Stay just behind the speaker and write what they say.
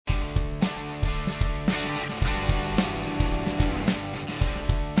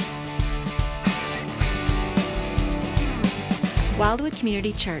Wildwood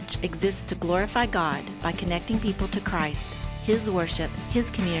Community Church exists to glorify God by connecting people to Christ, His worship, His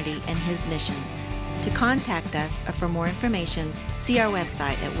community, and His mission. To contact us or for more information, see our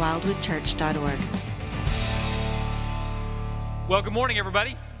website at wildwoodchurch.org. Well, good morning,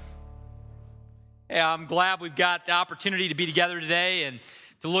 everybody. Hey, I'm glad we've got the opportunity to be together today and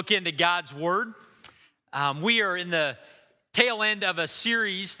to look into God's Word. We are in the tail end of a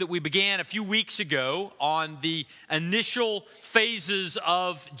series that we began a few weeks ago on the initial phases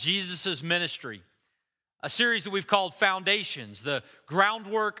of Jesus' ministry. A series that we've called Foundations, the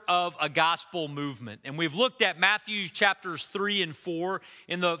groundwork of a gospel movement. And we've looked at Matthew chapters 3 and 4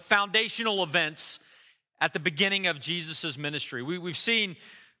 in the foundational events at the beginning of Jesus' ministry. We've seen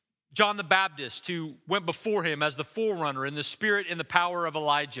John the Baptist, who went before him as the forerunner in the spirit and the power of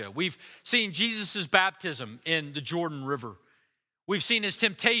Elijah. We've seen Jesus' baptism in the Jordan River. We've seen his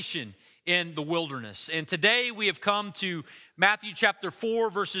temptation in the wilderness. And today we have come to Matthew chapter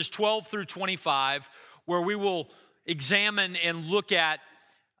 4, verses 12 through 25, where we will examine and look at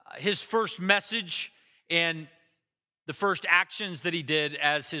his first message and the first actions that he did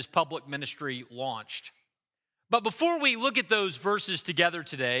as his public ministry launched. But before we look at those verses together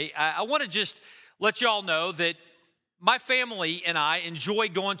today, I want to just let you all know that my family and I enjoy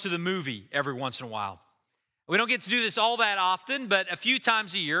going to the movie every once in a while. We don't get to do this all that often, but a few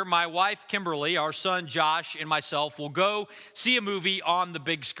times a year, my wife, Kimberly, our son, Josh, and myself will go see a movie on the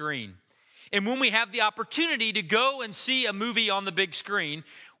big screen. And when we have the opportunity to go and see a movie on the big screen,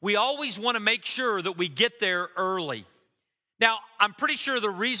 we always want to make sure that we get there early. Now, I'm pretty sure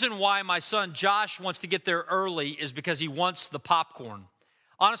the reason why my son Josh wants to get there early is because he wants the popcorn.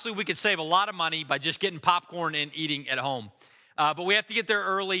 Honestly, we could save a lot of money by just getting popcorn and eating at home. But we have to get there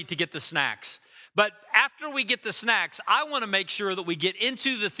early to get the snacks. But after we get the snacks, I want to make sure that we get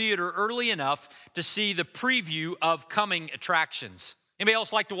into the theater early enough to see the preview of coming attractions. Anybody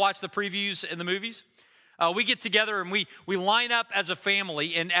else like to watch the previews in the movies? We get together and we line up as a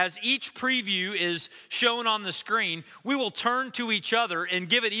family, and as each preview is shown on the screen, we will turn to each other and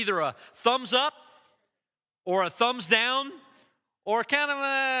give it either a thumbs up or a thumbs down or kind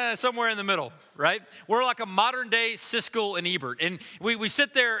of somewhere in the middle, right? We're like a modern-day Siskel and Ebert, and we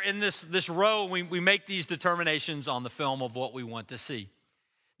sit there in this row, and we make these determinations on the film of what we want to see.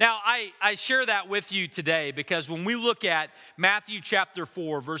 Now, I share that with you today because when we look at Matthew chapter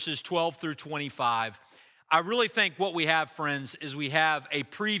 4, verses 12 through 25, I really think what we have, friends, is we have a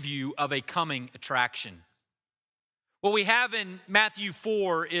preview of a coming attraction. What we have in Matthew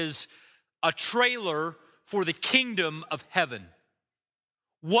 4 is a trailer for the kingdom of heaven.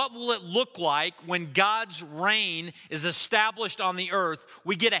 What will it look like when God's reign is established on the earth?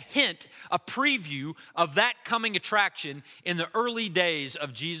 We get a hint, a preview of that coming attraction in the early days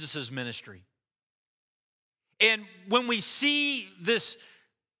of Jesus' ministry. And when we see this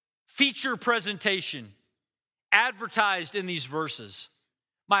feature presentation advertised in these verses,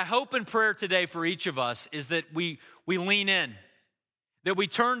 my hope and prayer today for each of us is that we lean in, that we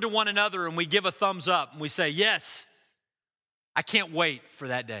turn to one another and we give a thumbs up and we say, yes, I can't wait for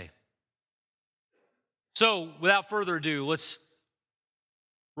that day. So without further ado, let's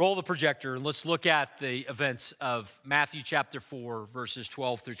roll the projector and let's look at the events of Matthew chapter 4, verses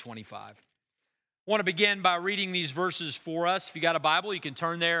 12 through 25. I want to begin by reading these verses for us. If you got a Bible, you can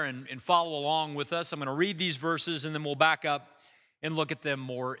turn there and follow along with us. I'm going to read these verses and then we'll back up and look at them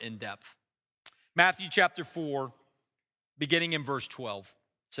more in depth. Matthew chapter 4, beginning in verse 12,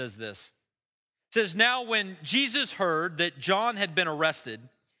 says this. It says, "Now when Jesus heard that John had been arrested,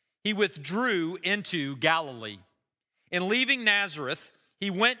 he withdrew into Galilee. And leaving Nazareth, he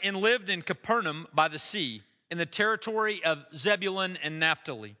went and lived in Capernaum by the sea, in the territory of Zebulun and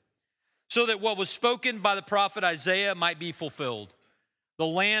Naphtali, so that what was spoken by the prophet Isaiah might be fulfilled. The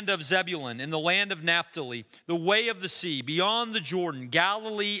land of Zebulun and the land of Naphtali, the way of the sea, beyond the Jordan,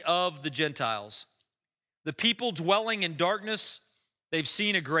 Galilee of the Gentiles. The people dwelling in darkness, they've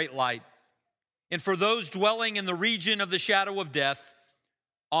seen a great light. And for those dwelling in the region of the shadow of death,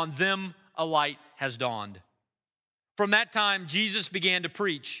 on them a light has dawned." From that time, Jesus began to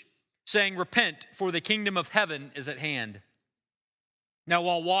preach, saying, "Repent, for the kingdom of heaven is at hand." Now,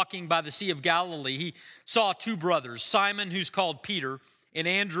 while walking by the Sea of Galilee, he saw two brothers, Simon, who's called Peter, and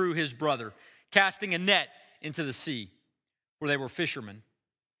Andrew, his brother, casting a net into the sea, for they were fishermen.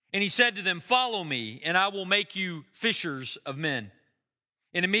 And he said to them, "Follow me, and I will make you fishers of men."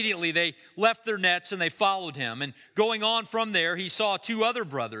 And immediately they left their nets and they followed him. And going on from there, he saw two other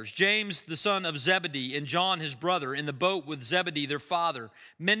brothers, James the son of Zebedee and John his brother, in the boat with Zebedee their father,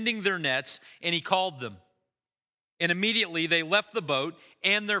 mending their nets, and he called them. And immediately they left the boat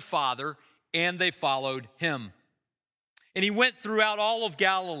and their father, and they followed him. And he went throughout all of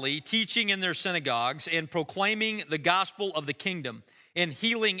Galilee, teaching in their synagogues and proclaiming the gospel of the kingdom and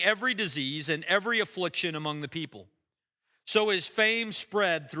healing every disease and every affliction among the people. So his fame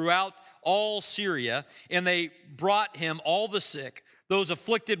spread throughout all Syria, and they brought him all the sick, those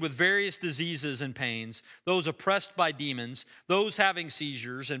afflicted with various diseases and pains, those oppressed by demons, those having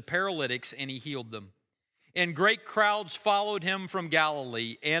seizures and paralytics, and he healed them. And great crowds followed him from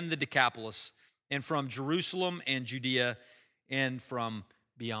Galilee and the Decapolis, and from Jerusalem and Judea, and from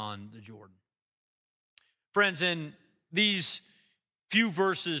beyond the Jordan. Friends, in these few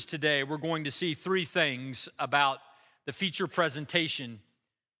verses today, we're going to see three things about the feature presentation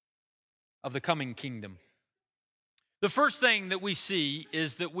of the coming kingdom. The first thing that we see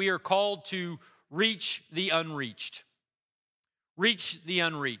is that we are called to reach the unreached. Reach the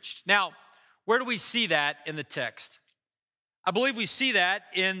unreached. Now, where do we see that in the text? I believe we see that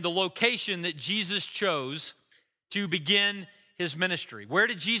in the location that Jesus chose to begin his ministry. Where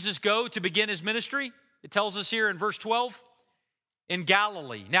did Jesus go to begin his ministry? It tells us here in verse 12, in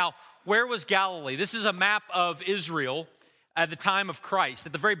Galilee. Now, where was Galilee? This is a map of Israel at the time of Christ.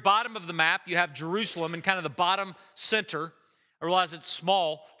 At the very bottom of the map, you have Jerusalem in kind of the bottom center. I realize it's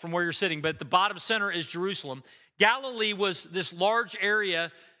small from where you're sitting, but the bottom center is Jerusalem. Galilee was this large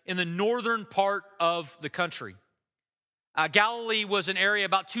area in the northern part of the country. Galilee was an area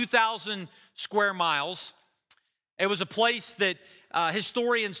about 2,000 square miles. It was a place that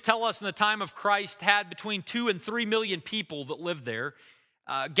historians tell us in the time of Christ had between 2 and 3 million people that lived there,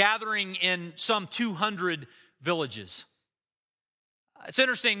 gathering in some 200 villages. It's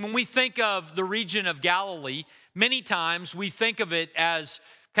interesting, when we think of the region of Galilee, many times we think of it as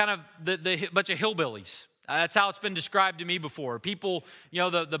kind of the bunch of hillbillies. That's how it's been described to me before. People,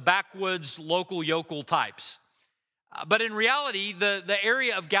 the backwoods local yokel types. But in reality, the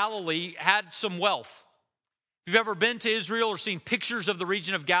area of Galilee had some wealth. If you've ever been to Israel or seen pictures of the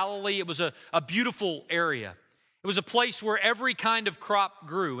region of Galilee, it was a beautiful area. It was a place where every kind of crop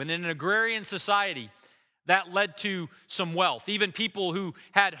grew. And in an agrarian society, that led to some wealth. Even people who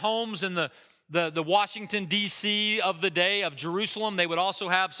had homes in the Washington, D.C. of the day of Jerusalem, they would also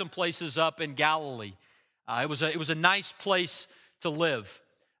have some places up in Galilee. It was a nice place to live.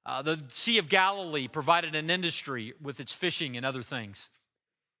 The Sea of Galilee provided an industry with its fishing and other things.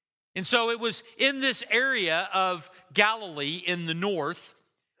 And so it was in this area of Galilee in the north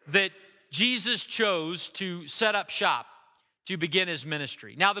that Jesus chose to set up shop to begin his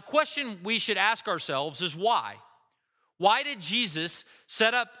ministry. Now, the question we should ask ourselves is why? Why did Jesus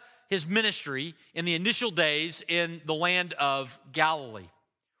set up his ministry in the initial days in the land of Galilee?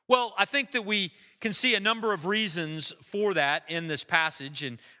 Well, I think that we can see a number of reasons for that in this passage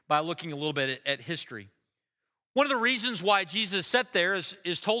and by looking a little bit at history. One of the reasons why Jesus set there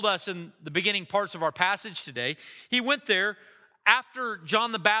is told us in the beginning parts of our passage today. He went there after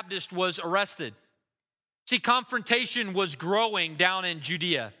John the Baptist was arrested. See, confrontation was growing down in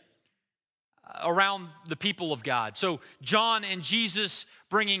Judea around the people of God. So John and Jesus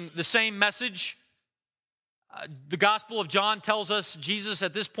bringing the same message. The Gospel of John tells us Jesus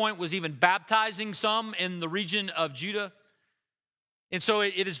at this point was even baptizing some in the region of Judah. And so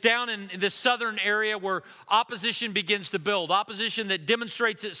it is down in this southern area where opposition begins to build, opposition that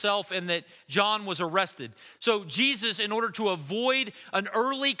demonstrates itself and that John was arrested. So Jesus, in order to avoid an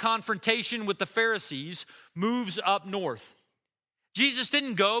early confrontation with the Pharisees, moves up north. Jesus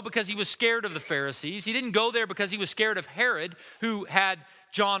didn't go because he was scared of the Pharisees. He didn't go there because he was scared of Herod, who had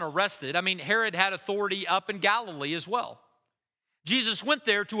John arrested. I mean, Herod had authority up in Galilee as well. Jesus went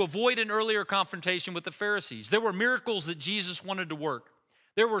there to avoid an earlier confrontation with the Pharisees. There were miracles that Jesus wanted to work.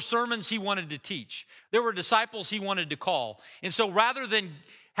 There were sermons he wanted to teach. There were disciples he wanted to call. And so rather than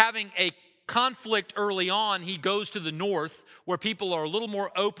having a conflict early on, he goes to the north where people are a little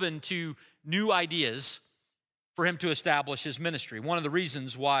more open to new ideas for him to establish his ministry. One of the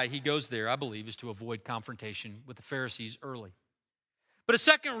reasons why he goes there, I believe, is to avoid confrontation with the Pharisees early. But a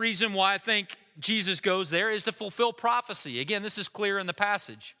second reason why I think Jesus goes there is to fulfill prophecy. Again, this is clear in the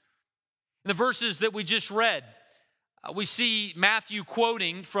passage. In the verses that we just read, we see Matthew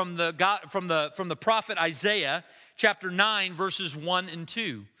quoting from the prophet Isaiah, chapter 9, verses 1 and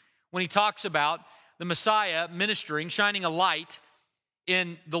 2, when he talks about the Messiah ministering, shining a light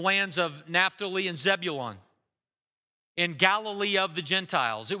in the lands of Naphtali and Zebulun, in Galilee of the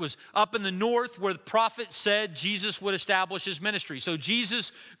Gentiles. It was up in the north where the prophet said Jesus would establish his ministry. So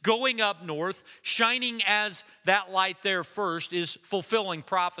Jesus going up north, shining as that light there first, is fulfilling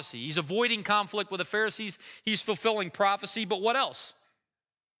prophecy. He's avoiding conflict with the Pharisees. He's fulfilling prophecy. But what else?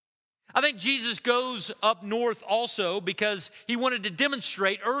 I think Jesus goes up north also because he wanted to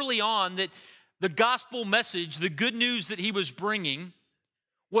demonstrate early on that the gospel message, the good news that he was bringing,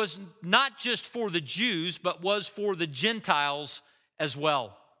 was not just for the Jews, but was for the Gentiles as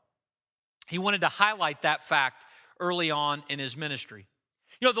well. He wanted to highlight that fact early on in his ministry.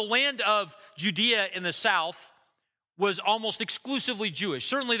 You know, the land of Judea in the south was almost exclusively Jewish.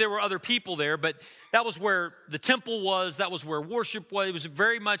 Certainly there were other people there, but that was where the temple was, that was where worship was. It was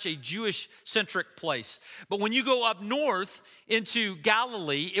very much a Jewish-centric place. But when you go up north into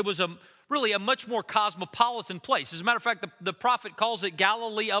Galilee, it was really a much more cosmopolitan place. As a matter of fact, the prophet calls it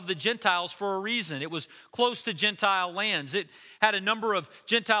Galilee of the Gentiles for a reason. It was close to Gentile lands. It had a number of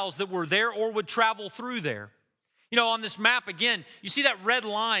Gentiles that were there or would travel through there. You know, on this map, again, you see that red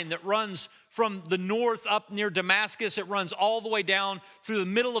line that runs from the north up near Damascus. It runs all the way down through the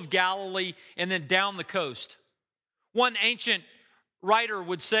middle of Galilee and then down the coast. One ancient writer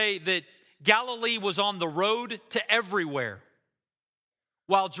would say that Galilee was on the road to everywhere,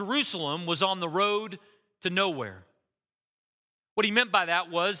 while Jerusalem was on the road to nowhere. What he meant by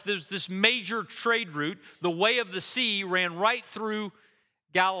that was there's this major trade route, the Way of the Sea, ran right through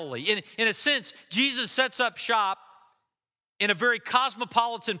Galilee. In a sense, Jesus sets up shop in a very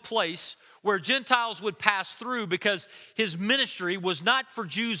cosmopolitan place where Gentiles would pass through because his ministry was not for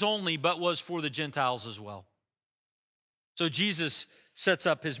Jews only, but was for the Gentiles as well. So Jesus sets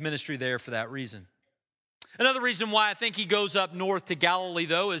up his ministry there for that reason. Another reason why I think he goes up north to Galilee,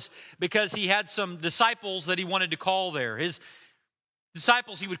 though, is because he had some disciples that he wanted to call there. His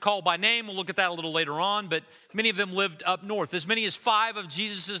disciples he would call by name. We'll look at that a little later on, but many of them lived up north. As many as 5 of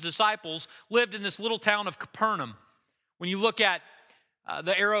Jesus' disciples lived in this little town of Capernaum. When you look at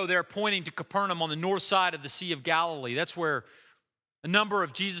the arrow there pointing to Capernaum on the north side of the Sea of Galilee, that's where a number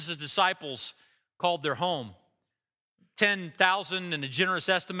of Jesus' disciples called their home. 10,000, in a generous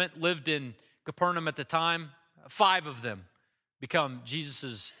estimate, lived in Capernaum at the time. 5 of them become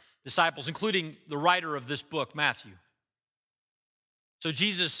Jesus' disciples, including the writer of this book, Matthew. So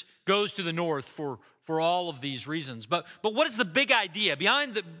Jesus goes to the north for all of these reasons. But what is the big idea?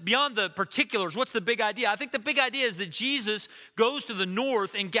 Beyond the particulars, what's the big idea? I think the big idea is that Jesus goes to the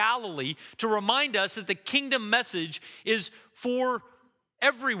north in Galilee to remind us that the kingdom message is for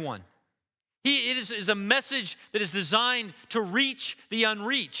everyone. It is a message that is designed to reach the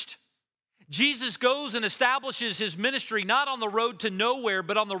unreached. Jesus goes and establishes his ministry not on the road to nowhere,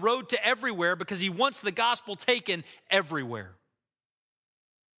 but on the road to everywhere because he wants the gospel taken everywhere.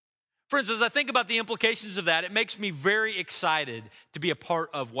 Friends, as I think about the implications of that, it makes me very excited to be a part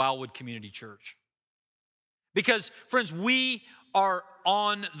of Wildwood Community Church. Because, friends, we are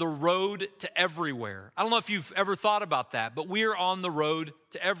on the road to everywhere. I don't know if you've ever thought about that, but we are on the road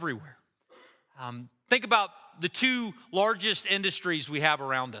to everywhere. Think about the 2 largest industries we have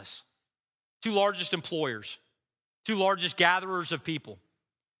around us, 2 largest employers, 2 largest gatherers of people.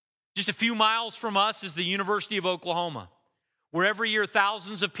 Just a few miles from us is the University of Oklahoma, where every year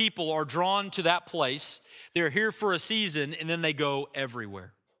thousands of people are drawn to that place. They're here for a season, and then they go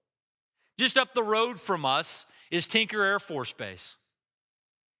everywhere. Just up the road from us is Tinker Air Force Base.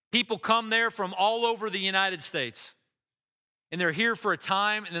 People come there from all over the United States, and they're here for a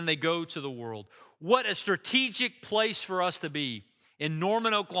time, and then they go to the world. What a strategic place for us to be in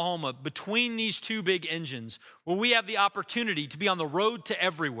Norman, Oklahoma, between these 2 big engines, where we have the opportunity to be on the road to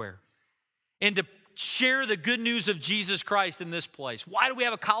everywhere and to share the good news of Jesus Christ in this place. Why do we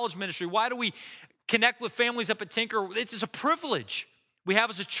have a college ministry? Why do we connect with families up at Tinker? It's a privilege we have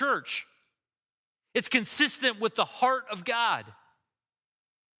as a church. It's consistent with the heart of God.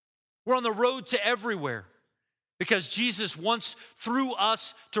 We're on the road to everywhere because Jesus wants through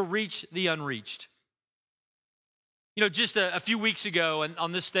us to reach the unreached. You know, just a few weeks ago and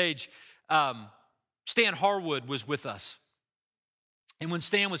on this stage, Stan Harwood was with us. And when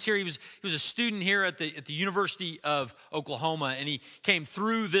Stan was here, he was a student here at the University of Oklahoma, and he came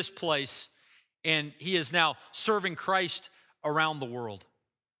through this place, and he is now serving Christ around the world.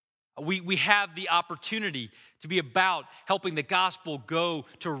 We have the opportunity to be about helping the gospel go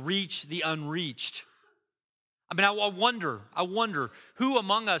to reach the unreached. I mean, I wonder who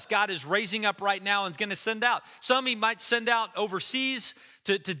among us God is raising up right now and is going to send out. Some he might send out overseas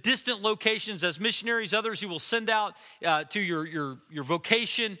to distant locations as missionaries. Others he will send out to your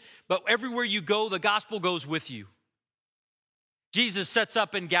vocation. But everywhere you go, the gospel goes with you. Jesus sets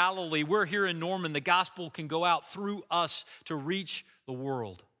up in Galilee. We're here in Norman. The gospel can go out through us to reach the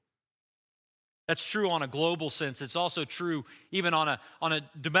world. That's true on a global sense. It's also true even on a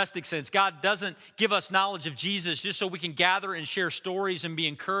domestic sense. God doesn't give us knowledge of Jesus just so we can gather and share stories and be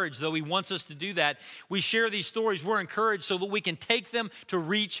encouraged, though he wants us to do that. We share these stories, we're encouraged so that we can take them to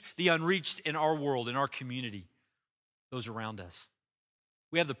reach the unreached in our world, in our community, those around us.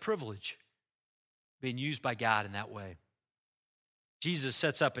 We have the privilege being used by God in that way. Jesus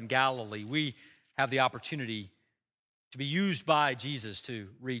sets up in Galilee. We have the opportunity to be used by Jesus to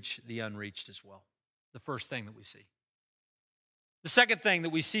reach the unreached as well. The first thing that we see. The second thing that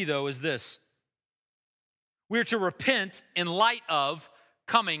we see, though, is this. We're to repent in light of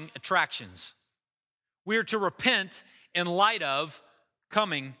coming attractions. We're to repent in light of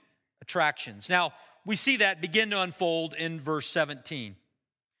coming attractions. Now, we see that begin to unfold in verse 17.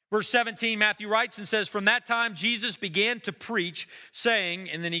 Verse 17, Matthew writes and says, "From that time Jesus began to preach, saying,"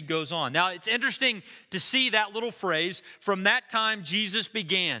 and then he goes on. Now, it's interesting to see that little phrase, "From that time Jesus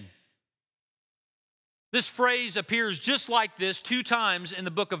began." This phrase appears just like this 2 times in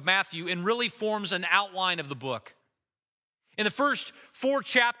the book of Matthew and really forms an outline of the book. In the first 4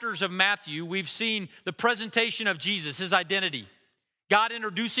 chapters of Matthew, we've seen the presentation of Jesus, his identity, God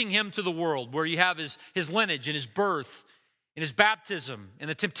introducing him to the world, where you have his lineage and his birth, in his baptism, and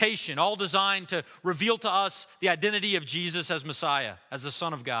the temptation, all designed to reveal to us the identity of Jesus as Messiah, as the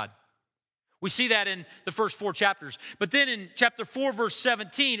Son of God. We see that in the first 4 chapters. But then in chapter 4, verse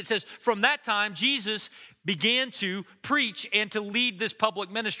 17, it says, "From that time, Jesus began to preach and to lead this public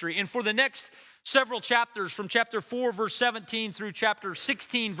ministry." And for the next several chapters, from chapter 4, verse 17 through chapter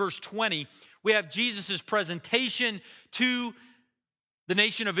 16, verse 20, we have Jesus' presentation to the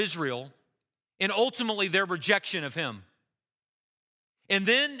nation of Israel and ultimately their rejection of him. And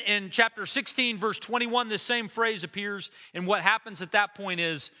then in chapter 16, verse 21, this same phrase appears, and what happens at that point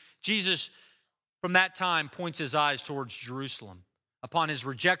is Jesus, from that time, points his eyes towards Jerusalem. Upon his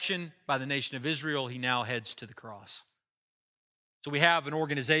rejection by the nation of Israel, he now heads to the cross. So we have an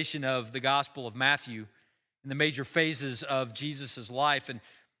organization of the Gospel of Matthew in the major phases of Jesus' life. And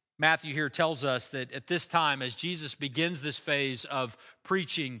Matthew here tells us that at this time, as Jesus begins this phase of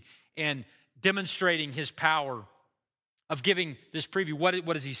preaching and demonstrating his power, of giving this preview,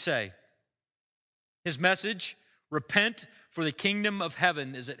 what does he say? His message, "Repent, for the kingdom of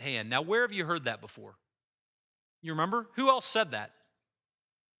heaven is at hand." Now, where have you heard that before? You remember? Who else said that?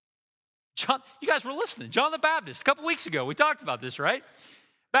 John, you guys were listening. John the Baptist, a couple weeks ago, we talked about this, right?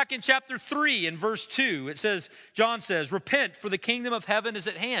 Back in chapter 3 and verse 2, it says, John says, "Repent, for the kingdom of heaven is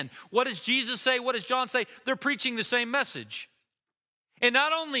at hand." What does Jesus say? What does John say? They're preaching the same message. And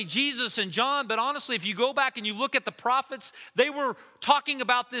not only Jesus and John, but honestly, if you go back and you look at the prophets, they were talking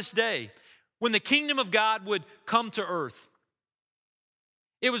about this day when the kingdom of God would come to earth.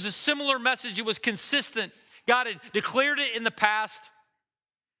 It was a similar message. It was consistent. God had declared it in the past.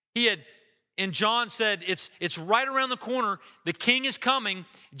 He had, and John said, it's right around the corner. The king is coming.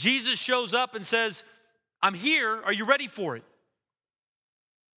 Jesus shows up and says, "I'm here. Are you ready for it?"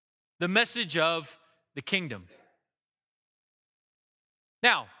 The message of the kingdom.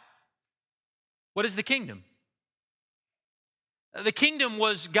 Now, what is the kingdom? The kingdom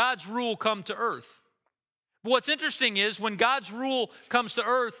was God's rule come to earth. But what's interesting is when God's rule comes to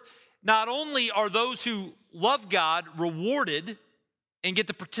earth, not only are those who love God rewarded and get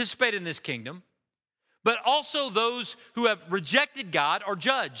to participate in this kingdom, but also those who have rejected God are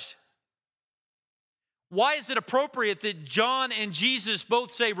judged. Why is it appropriate that John and Jesus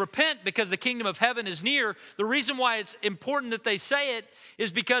both say, "Repent, because the kingdom of heaven is near"? The reason why it's important that they say it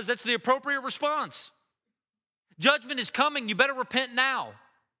is because that's the appropriate response. Judgment is coming. You better repent now.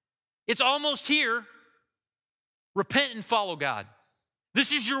 It's almost here. Repent and follow God.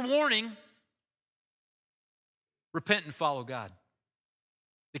 This is your warning. Repent and follow God.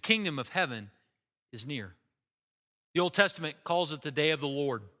 The kingdom of heaven is near. The Old Testament calls it the day of the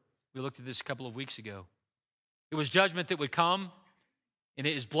Lord. We looked at this a couple of weeks ago. It was judgment that would come, and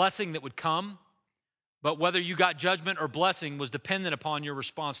it is blessing that would come. But whether you got judgment or blessing was dependent upon your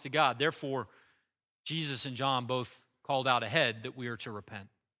response to God. Therefore, Jesus and John both called out ahead that we are to repent,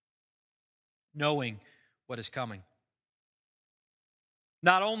 knowing what is coming.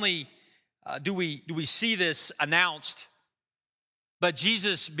 Not only do we see this announced, but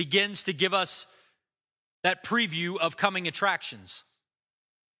Jesus begins to give us that preview of coming attractions.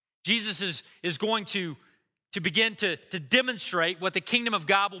 Jesus is going to begin to demonstrate what the kingdom of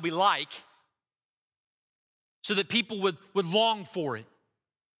God will be like so that people would long for it,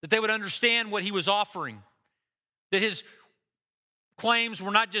 that they would understand what he was offering, that his claims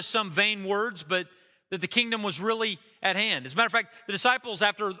were not just some vain words, but that the kingdom was really at hand. As a matter of fact, the disciples,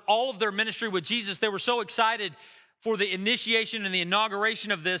 after all of their ministry with Jesus, they were so excited for the initiation and the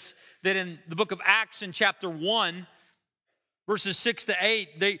inauguration of this that in the book of Acts in chapter 1, verses 6 to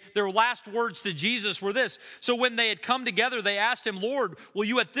 8, their last words to Jesus were this. "So when they had come together, they asked him, 'Lord, will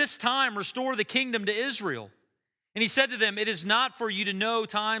you at this time restore the kingdom to Israel?' And he said to them, 'It is not for you to know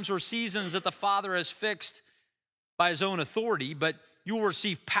times or seasons that the Father has fixed by his own authority, but you will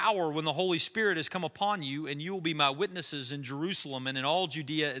receive power when the Holy Spirit has come upon you, and you will be my witnesses in Jerusalem and in all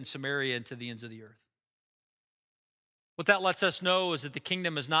Judea and Samaria and to the ends of the earth. What that lets us know is that the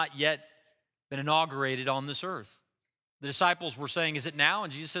kingdom has not yet been inaugurated on this earth. The disciples were saying, is it now?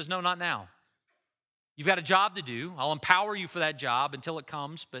 And Jesus says, no, not now. You've got a job to do. I'll empower you for that job until it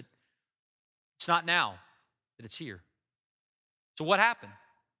comes, but it's not now that it's here. So what happened?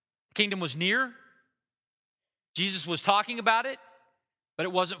 The kingdom was near. Jesus was talking about it, but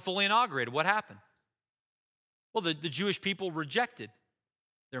it wasn't fully inaugurated. What happened? Well, the Jewish people rejected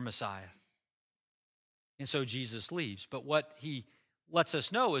their Messiah. And so Jesus leaves. But what he lets us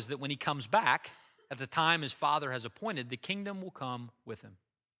know is that when he comes back, at the time his Father has appointed, the kingdom will come with him.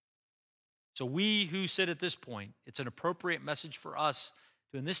 So we who sit at this point, it's an appropriate message for us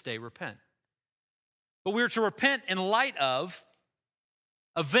to, in this day, repent. But we're to repent in light of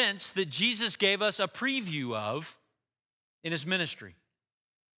events that Jesus gave us a preview of in his ministry.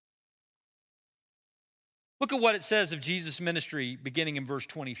 Look at what it says of Jesus' ministry beginning in verse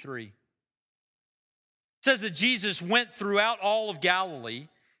 23. It says that Jesus went throughout all of Galilee,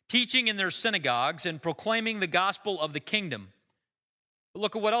 teaching in their synagogues and proclaiming the gospel of the kingdom. But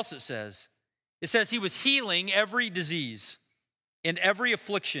look at what else it says. It says he was healing every disease and every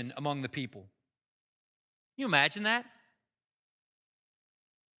affliction among the people. Can you imagine that?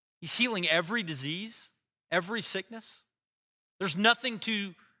 He's healing every disease, every sickness. There's nothing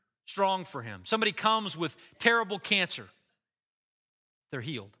too strong for him. Somebody comes with terrible cancer, they're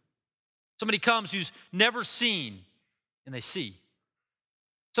healed. Somebody comes who's never seen, and they see.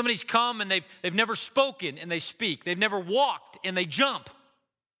 Somebody's come and they've never spoken, and they speak. They've never walked, and they jump.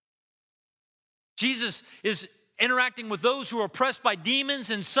 Jesus is interacting with those who are oppressed by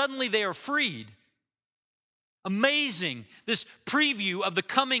demons, and suddenly they are freed. Amazing, this preview of the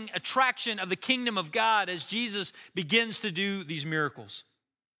coming attraction of the kingdom of God as Jesus begins to do these miracles.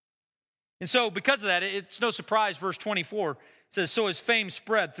 And so because of that, it's no surprise, verse 24 says, so his fame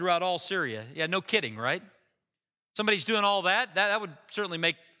spread throughout all Syria. Yeah, no kidding, right? Somebody's doing all that would certainly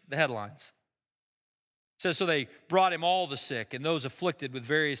make the headlines. It says, so they brought him all the sick and those afflicted with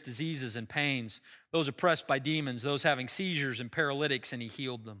various diseases and pains, those oppressed by demons, those having seizures and paralytics, and he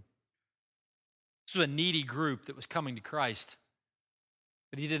healed them. This was a needy group that was coming to Christ,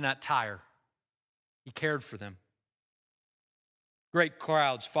 but he did not tire. He cared for them. Great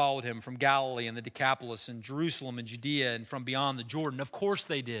crowds followed him from Galilee and the Decapolis and Jerusalem and Judea and from beyond the Jordan. Of course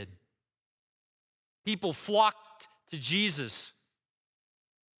they did. People flocked to Jesus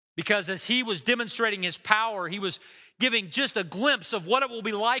because as he was demonstrating his power, he was giving just a glimpse of what it will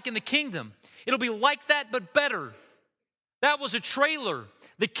be like in the kingdom. It'll be like that, but better. That was a trailer.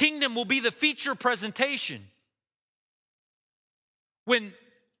 The kingdom will be the feature presentation. When,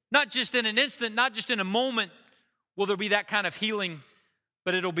 not just in an instant, not just in a moment, will there be that kind of healing,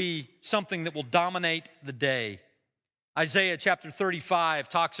 but it'll be something that will dominate the day. Isaiah chapter 35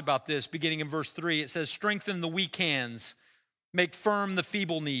 talks about this, beginning in verse 3. It says, strengthen the weak hands, make firm the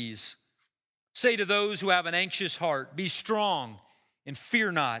feeble knees. Say to those who have an anxious heart, be strong and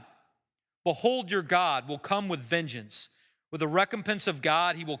fear not. Behold, your God will come with vengeance. With the recompense of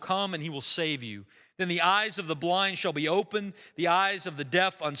God, he will come and he will save you. Then the eyes of the blind shall be opened, the eyes of the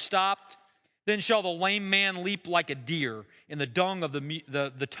deaf unstopped. Then shall the lame man leap like a deer, and the tongue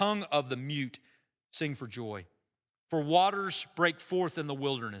of the mute sing for joy. For waters break forth in the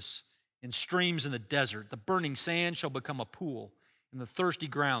wilderness, and streams in the desert. The burning sand shall become a pool, and the thirsty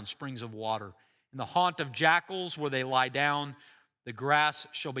ground springs of water. In the haunt of jackals where they lie down, the grass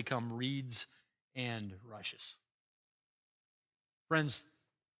shall become reeds and rushes. Friends,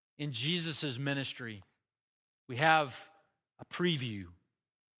 in Jesus' ministry, we have a preview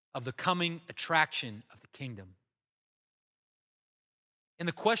of the coming attraction of the kingdom. And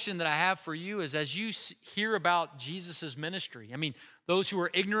the question that I have for you is, as you hear about Jesus' ministry, those who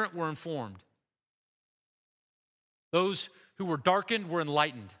were ignorant were informed. Those who were darkened were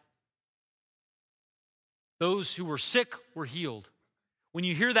enlightened. Those who were sick were healed. When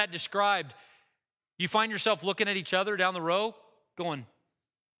you hear that described, you find yourself looking at each other down the row going,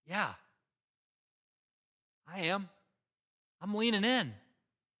 yeah, I am. I'm leaning in.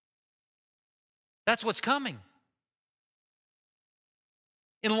 That's what's coming.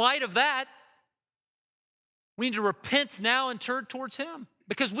 In light of that, we need to repent now and turn towards him.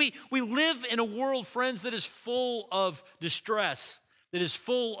 Because we live in a world, friends, that is full of distress, that is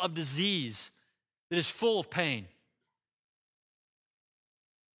full of disease, that is full of pain.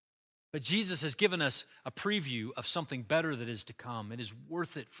 But Jesus has given us a preview of something better that is to come. It is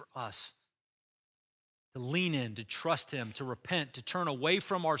worth it for us to lean in, to trust him, to repent, to turn away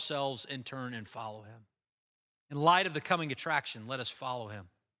from ourselves and turn and follow him. In light of the coming attraction, let us follow him.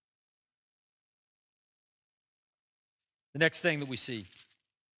 The next thing that we see,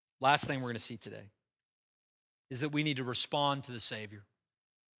 last thing we're going to see today, is that we need to respond to the Savior.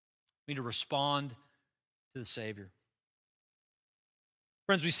 We need to respond to the Savior.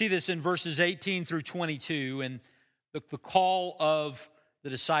 Friends, we see this in verses 18 through 22 and the call of the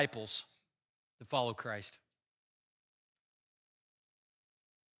disciples to follow Christ.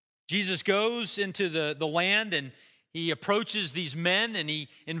 Jesus goes into the land and he approaches these men and he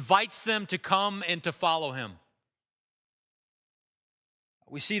invites them to come and to follow him.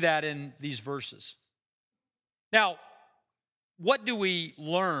 We see that in these verses. Now, what do we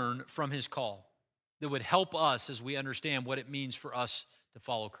learn from his call that would help us as we understand what it means for us to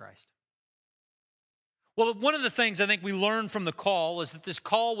follow Christ? Well, one of the things I think we learn from the call is that this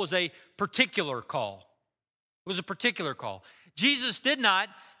call was a particular call. It was a particular call. Jesus did not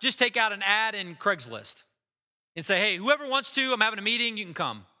just take out an ad in Craigslist and say, hey, whoever wants to, I'm having a meeting, you can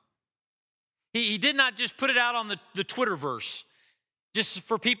come. He did not just put it out on the Twitterverse just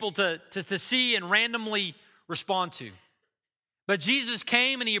for people to see and randomly respond to. But Jesus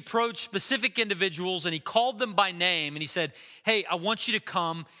came and he approached specific individuals and he called them by name and he said, hey, I want you to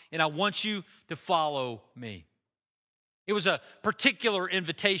come and I want you to follow me. It was a particular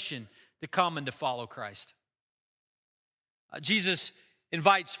invitation to come and to follow Christ. Jesus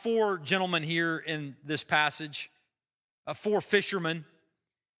invites 4 gentlemen here in this passage, 4 fishermen,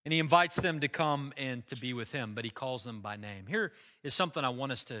 and he invites them to come and to be with him, but he calls them by name. Here is something I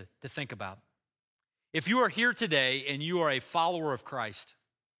want us to think about. If you are here today and you are a follower of Christ,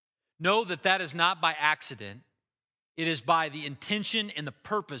 know that that is not by accident. It is by the intention and the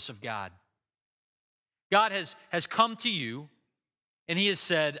purpose of God. God has come to you and he has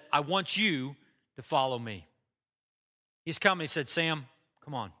said, I want you to follow me. He's come and he said, Sam,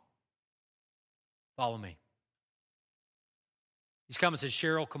 come on, follow me. He's come and said,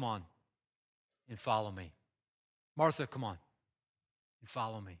 Cheryl, come on and follow me. Martha, come on and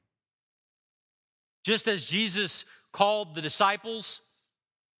follow me. Just as Jesus called the disciples,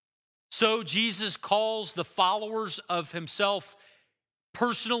 so Jesus calls the followers of himself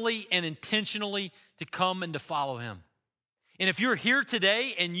personally and intentionally to come and to follow him. And if you're here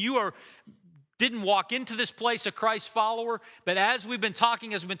today and you didn't walk into this place a Christ follower, but as we've been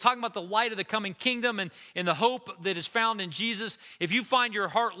talking about the light of the coming kingdom and the hope that is found in Jesus, if you find your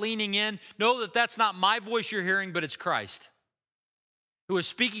heart leaning in, know that that's not my voice you're hearing, but it's Christ who is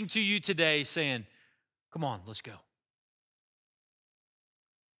speaking to you today saying, come on, let's go.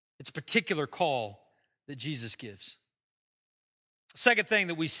 It's a particular call that Jesus gives. The second thing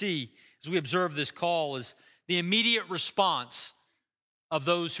that we see as we observe this call is the immediate response of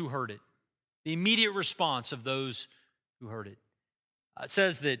those who heard it. The immediate response of those who heard it. It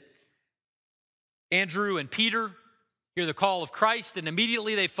says that Andrew and Peter hear the call of Christ and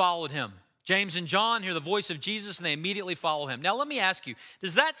immediately they followed him. James and John hear the voice of Jesus and they immediately follow him. Now let me ask you,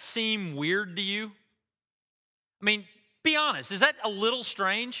 does that seem weird to you? I mean, be honest, is that a little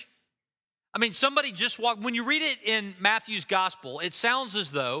strange? I mean, somebody just walked, when you read it in Matthew's gospel, it sounds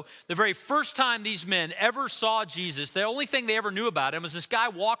as though the very first time these men ever saw Jesus, the only thing they ever knew about him was this guy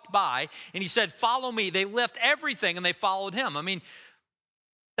walked by and he said, follow me. They left everything and they followed him. I mean,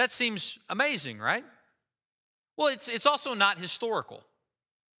 that seems amazing, right? Well, it's also not historical.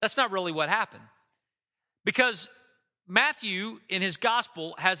 That's not really what happened. Because Matthew in his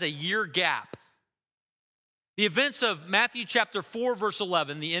gospel has a year gap. The events of Matthew chapter 4, verse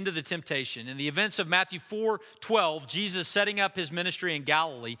 11, the end of the temptation, and the events of Matthew 4:12, Jesus setting up his ministry in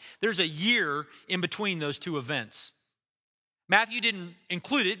Galilee, there's a year in between those two events. Matthew didn't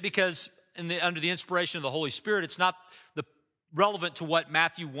include it because under the inspiration of the Holy Spirit, it's not relevant to what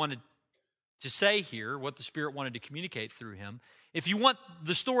Matthew wanted to say here, what the Spirit wanted to communicate through him. If you want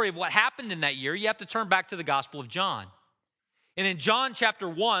the story of what happened in that year, you have to turn back to the Gospel of John. And in John chapter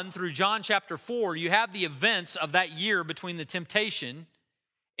 1 through John chapter 4, you have the events of that year between the temptation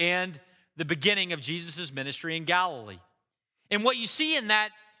and the beginning of Jesus' ministry in Galilee. And what you see in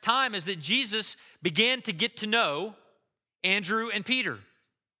that time is that Jesus began to get to know Andrew and Peter.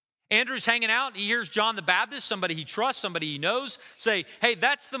 Andrew's hanging out. He hears John the Baptist, somebody he trusts, somebody he knows, say, hey,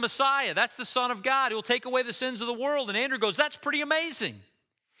 that's the Messiah. That's the Son of God who will take away the sins of the world. And Andrew goes, that's pretty amazing.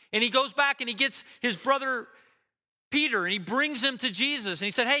 And he goes back and he gets his brother Peter and he brings him to Jesus. And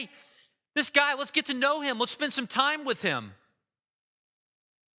he said, hey, this guy, let's get to know him. Let's spend some time with him.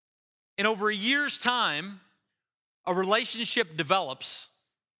 And over a year's time, a relationship develops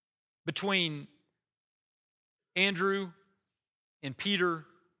between Andrew and Peter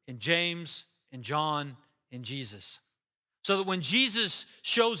and James and John and Jesus. So that when Jesus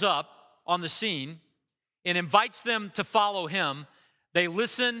shows up on the scene, and invites them to follow him, they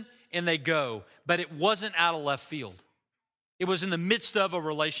listen and they go. But it wasn't out of left field. It was in the midst of a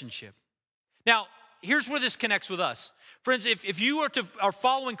relationship. Now, here's where this connects with us. Friends, if you are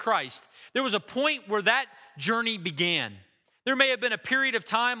following Christ, there was a point where that journey began. There may have been a period of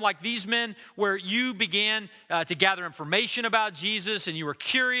time like these men where you began to gather information about Jesus and you were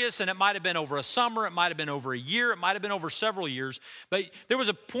curious, and it might have been over a summer, it might have been over a year, it might have been over several years, but there was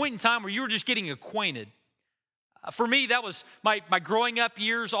a point in time where you were just getting acquainted. For me, that was my growing up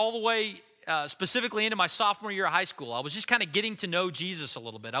years all the way specifically into my sophomore year of high school. I was just kind of getting to know Jesus a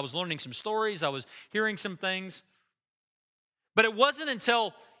little bit. I was learning some stories, I was hearing some things. But it wasn't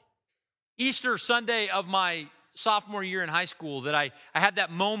until Easter Sunday of my sophomore year in high school that I had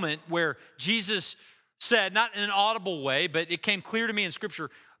that moment where Jesus said, not in an audible way, but it came clear to me in Scripture,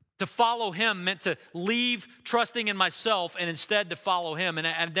 to follow him meant to leave trusting in myself and instead to follow him. And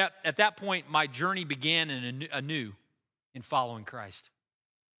at that point, my journey began anew in following Christ.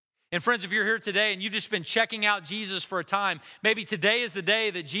 And friends, if you're here today and you've just been checking out Jesus for a time, maybe today is the day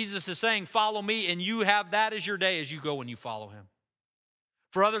that Jesus is saying, follow me, and you have that as your day as you go and you follow him.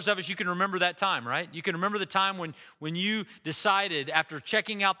 For others of us, you can remember that time, right? You can remember the time when you decided after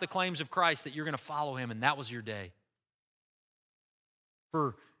checking out the claims of Christ that you're going to follow him, and that was your day.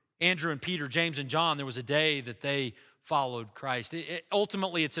 For Andrew and Peter, James and John, there was a day that they followed Christ.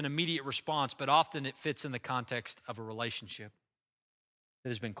 Ultimately, it's an immediate response, but often it fits in the context of a relationship that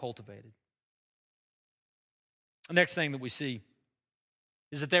has been cultivated. The next thing that we see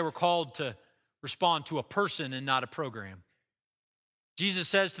is that they were called to respond to a person and not a program. Jesus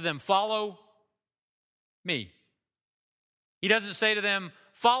says to them, follow me. He doesn't say to them,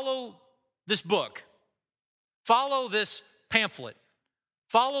 follow this book, follow this pamphlet,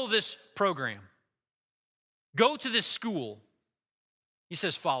 follow this program, go to this school. He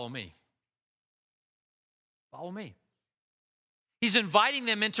says, follow me. Follow me. He's inviting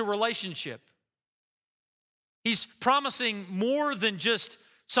them into relationship. He's promising more than just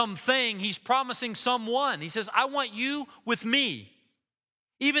something. He's promising someone. He says, I want you with me.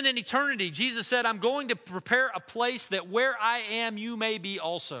 Even in eternity, Jesus said, I'm going to prepare a place that where I am, you may be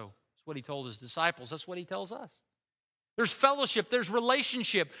also. That's what he told his disciples. That's what he tells us. There's fellowship. There's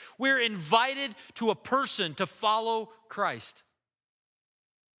relationship. We're invited to a person to follow Christ.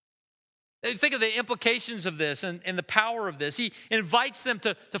 Think of the implications of this and the power of this. He invites them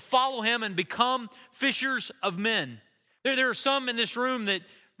to follow him and become fishers of men. There are some in this room that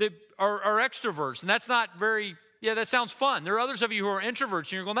are extroverts, and that's not very, that sounds fun. There are others of you who are introverts,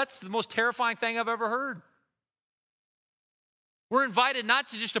 and you're going, that's the most terrifying thing I've ever heard. We're invited not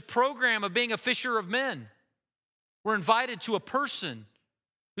to just a program of being a fisher of men. We're invited to a person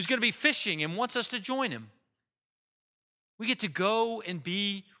who's going to be fishing and wants us to join him. We get to go and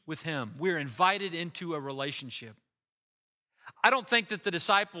be with him. We're invited into a relationship. I don't think that the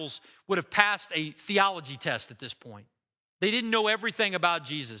disciples would have passed a theology test at this point. They didn't know everything about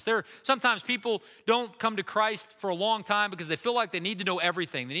Jesus. Sometimes people don't come to Christ for a long time because they feel like they need to know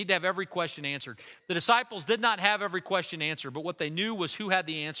everything. They need to have every question answered. The disciples did not have every question answered, but what they knew was who had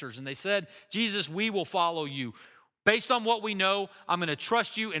the answers. And they said, Jesus, we will follow you. Based on what we know, I'm going to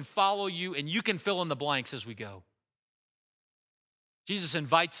trust you and follow you, and you can fill in the blanks as we go. Jesus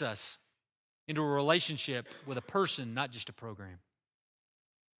invites us into a relationship with a person, not just a program.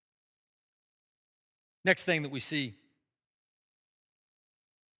 Next thing that we see,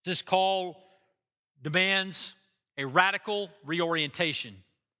 this call demands a radical reorientation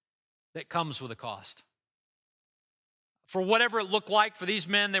that comes with a cost. For whatever it looked like for these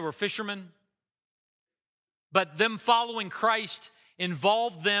men, they were fishermen, but them following Christ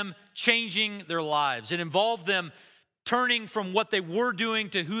involved them changing their lives. It involved them turning from what they were doing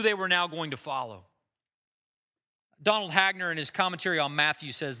to who they were now going to follow. Donald Hagner in his commentary on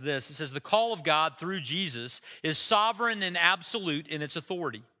Matthew says this. It says, the call of God through Jesus is sovereign and absolute in its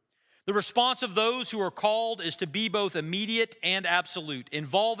authority. The response of those who are called is to be both immediate and absolute,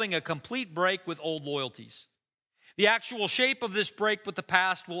 involving a complete break with old loyalties. The actual shape of this break with the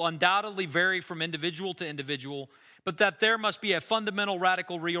past will undoubtedly vary from individual to individual, but that there must be a fundamental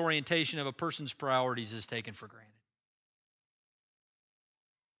radical reorientation of a person's priorities is taken for granted.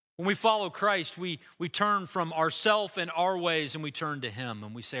 When we follow Christ, we turn from ourself and our ways and we turn to him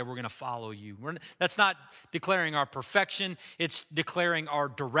and we say, we're going to follow you. That's not declaring our perfection. It's declaring our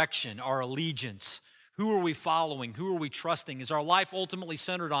direction, our allegiance. Who are we following? Who are we trusting? Is our life ultimately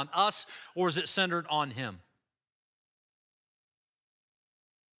centered on us or is it centered on him?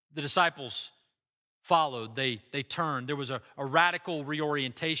 The disciples followed. They turned. There was a radical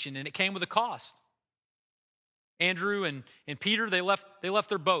reorientation and it came with a cost. Andrew and Peter, they left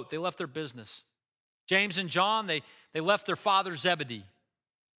their boat. They left their business. James and John, they left their father Zebedee.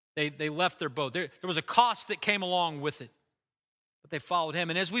 They left their boat. There was a cost that came along with it, but they followed him.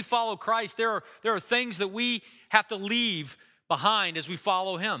 And as we follow Christ, there are things that we have to leave behind as we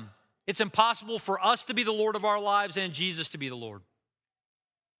follow him. It's impossible for us to be the Lord of our lives and Jesus to be the Lord.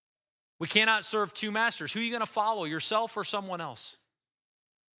 We cannot serve two masters. Who are you going to follow, yourself or someone else?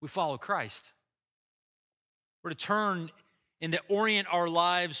 We follow Christ. We're to turn and to orient our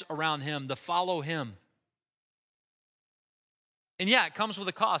lives around him, to follow him. And yeah, it comes with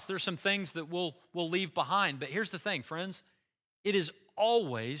a cost. There's some things that we'll leave behind. But here's the thing, friends. It is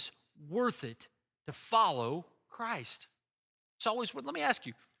always worth it to follow Christ. It's always worth it. Let me ask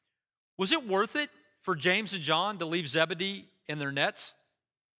you, was it worth it for James and John to leave Zebedee in their nets?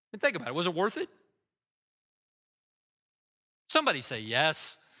 I mean, think about it. Was it worth it? Somebody say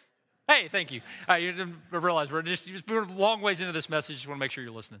yes. Hey, thank you. You didn't realize we're just a long ways into this message. Just want to make sure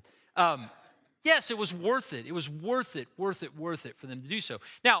you're listening. Yes, it was worth it. It was worth it for them to do so.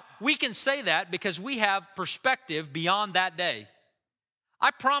 Now, we can say that because we have perspective beyond that day.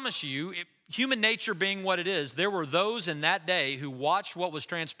 I promise you, human nature being what it is, there were those in that day who watched what was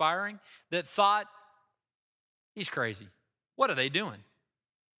transpiring that thought, he's crazy. What are they doing?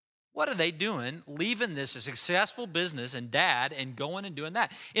 What are they doing leaving this a successful business and dad and going and doing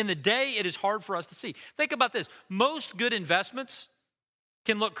that? In the day, it is hard for us to see. Think about this. Most good investments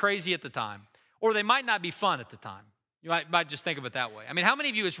can look crazy at the time, or they might not be fun at the time. You might just think of it that way. I mean, how many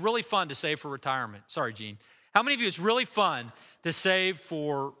of you it's really fun to save for retirement? Sorry, Gene. How many of you it's really fun to save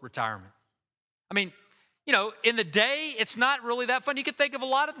for retirement? I mean, you know, in the day, it's not really that fun. You could think of a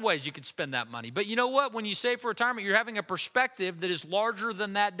lot of ways you could spend that money. But you know what? When you save for retirement, you're having a perspective that is larger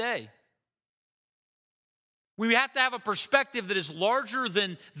than that day. We have to have a perspective that is larger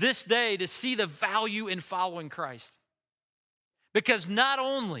than this day to see the value in following Christ. Because not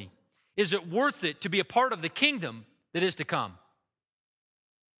only is it worth it to be a part of the kingdom that is to come,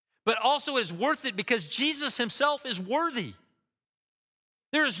 but also it is worth it because Jesus himself is worthy.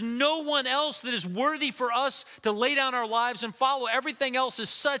 There is no one else that is worthy for us to lay down our lives and follow. Everything else is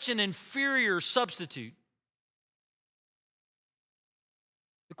such an inferior substitute.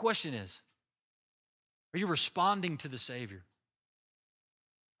 The question is, are you responding to the Savior?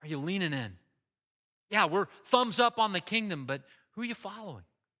 Are you leaning in? Yeah, we're thumbs up on the kingdom, but who are you following?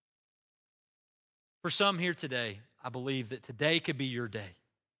 For some here today, I believe that today could be your day.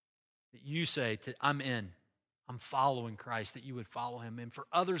 That you say, I'm in. I'm following Christ, that you would follow him. And for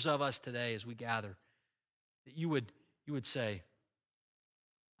others of us today as we gather, that you would say,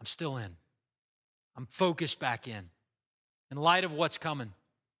 I'm still in. I'm focused back in. In light of what's coming,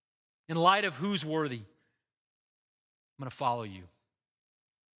 in light of who's worthy, I'm going to follow you.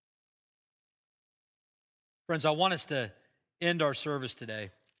 Friends, I want us to end our service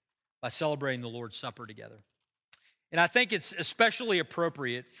today by celebrating the Lord's Supper together. And I think it's especially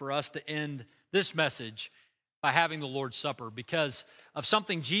appropriate for us to end this message by having the Lord's Supper because of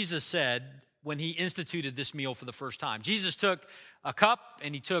something Jesus said when he instituted this meal for the first time. Jesus took a cup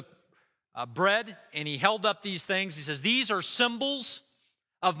and he took bread and he held up these things. He says, these are symbols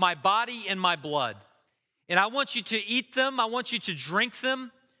of my body and my blood. And I want you to eat them. I want you to drink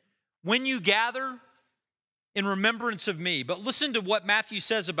them when you gather in remembrance of me. But listen to what Matthew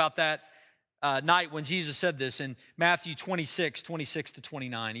says about that night when Jesus said this in Matthew 26 to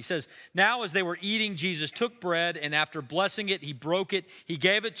 29. He says, now as they were eating, Jesus took bread, and after blessing it, he broke it. He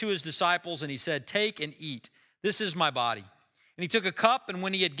gave it to his disciples, and he said, take and eat. This is my body. And he took a cup, and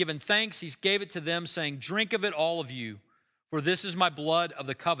when he had given thanks, he gave it to them, saying, drink of it, all of you, for this is my blood of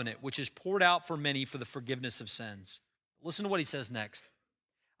the covenant, which is poured out for many for the forgiveness of sins. Listen to what he says next.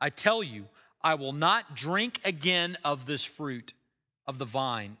 I tell you, I will not drink again of this fruit of the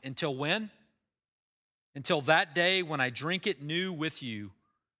vine until when? Until that day when I drink it new with you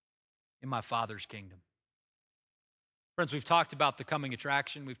in my Father's kingdom. Friends, we've talked about the coming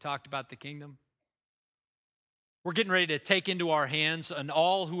attraction. We've talked about the kingdom. We're getting ready to take into our hands, and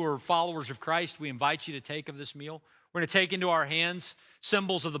all who are followers of Christ, we invite you to take of this meal. We're going to take into our hands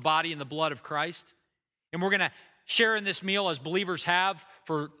symbols of the body and the blood of Christ. And we're going to share in this meal as believers have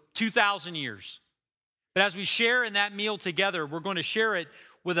for 2,000 years. But as we share in that meal together, we're going to share it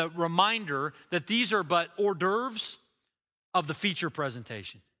with a reminder that these are but hors d'oeuvres of the feature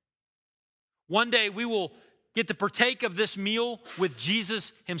presentation. One day we will get to partake of this meal with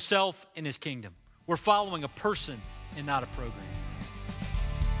Jesus himself in his kingdom. We're following a person and not a program.